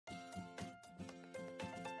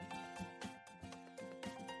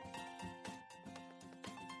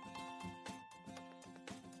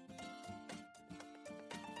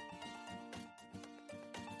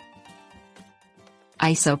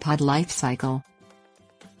Isopod Life Cycle.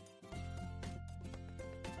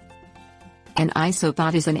 An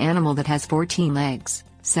isopod is an animal that has 14 legs,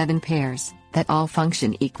 7 pairs, that all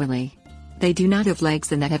function equally. They do not have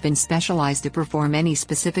legs and that have been specialized to perform any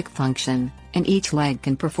specific function, and each leg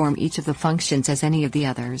can perform each of the functions as any of the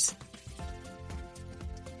others.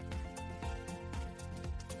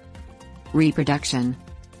 Reproduction.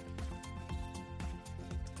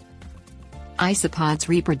 Isopods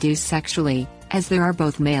reproduce sexually, as there are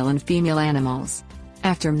both male and female animals.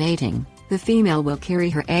 After mating, the female will carry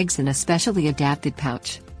her eggs in a specially adapted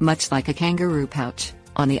pouch, much like a kangaroo pouch,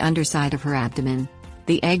 on the underside of her abdomen.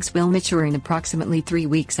 The eggs will mature in approximately 3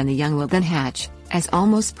 weeks and the young will then hatch, as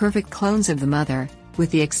almost perfect clones of the mother,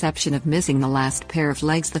 with the exception of missing the last pair of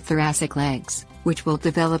legs, the thoracic legs, which will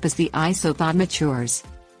develop as the isopod matures.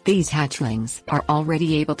 These hatchlings are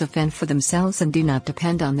already able to fend for themselves and do not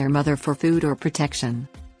depend on their mother for food or protection.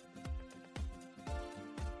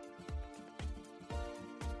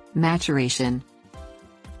 Maturation.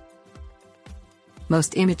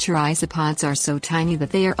 Most immature isopods are so tiny that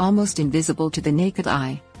they are almost invisible to the naked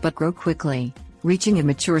eye, but grow quickly, reaching a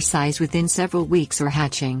mature size within several weeks or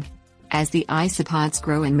hatching. As the isopods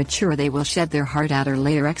grow and mature, they will shed their hard outer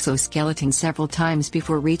layer exoskeleton several times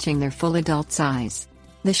before reaching their full adult size.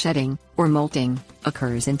 The shedding, or molting,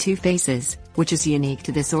 occurs in 2 phases, which is unique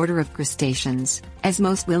to this order of crustaceans, as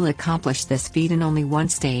most will accomplish this feat in only one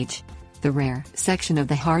stage. The rear section of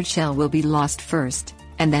the hard shell will be lost first,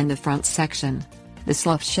 and then the front section. The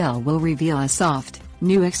slough shell will reveal a soft,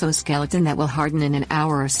 new exoskeleton that will harden in an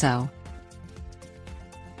hour or so.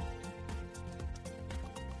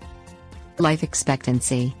 Life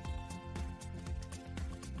expectancy.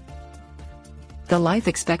 The life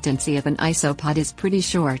expectancy of an isopod is pretty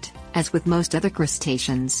short, as with most other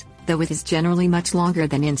crustaceans, though it is generally much longer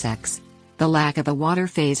than insects. The lack of a water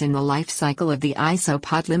phase in the life cycle of the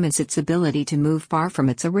isopod limits its ability to move far from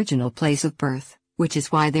its original place of birth, which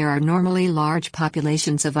is why there are normally large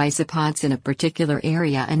populations of isopods in a particular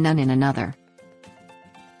area and none in another.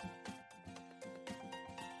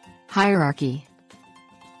 Hierarchy.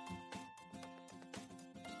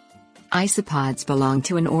 Isopods belong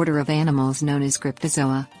to an order of animals known as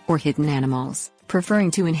cryptozoa, or hidden animals, preferring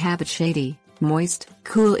to inhabit shady, moist,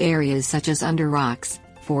 cool areas such as under rocks,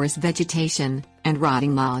 forest vegetation, and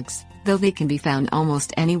rotting logs, though they can be found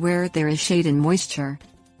almost anywhere there is shade and moisture.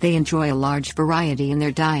 They enjoy a large variety in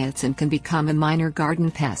their diets and can become a minor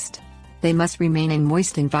garden pest. They must remain in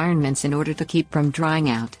moist environments in order to keep from drying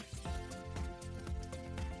out.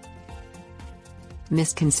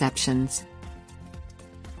 Misconceptions.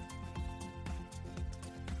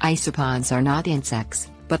 Isopods are not insects,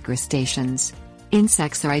 but crustaceans.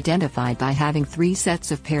 Insects are identified by having 3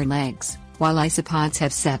 sets of paired legs, while isopods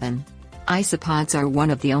have 7. Isopods are one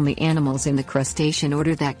of the only animals in the crustacean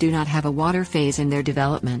order that do not have a water phase in their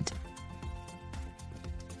development.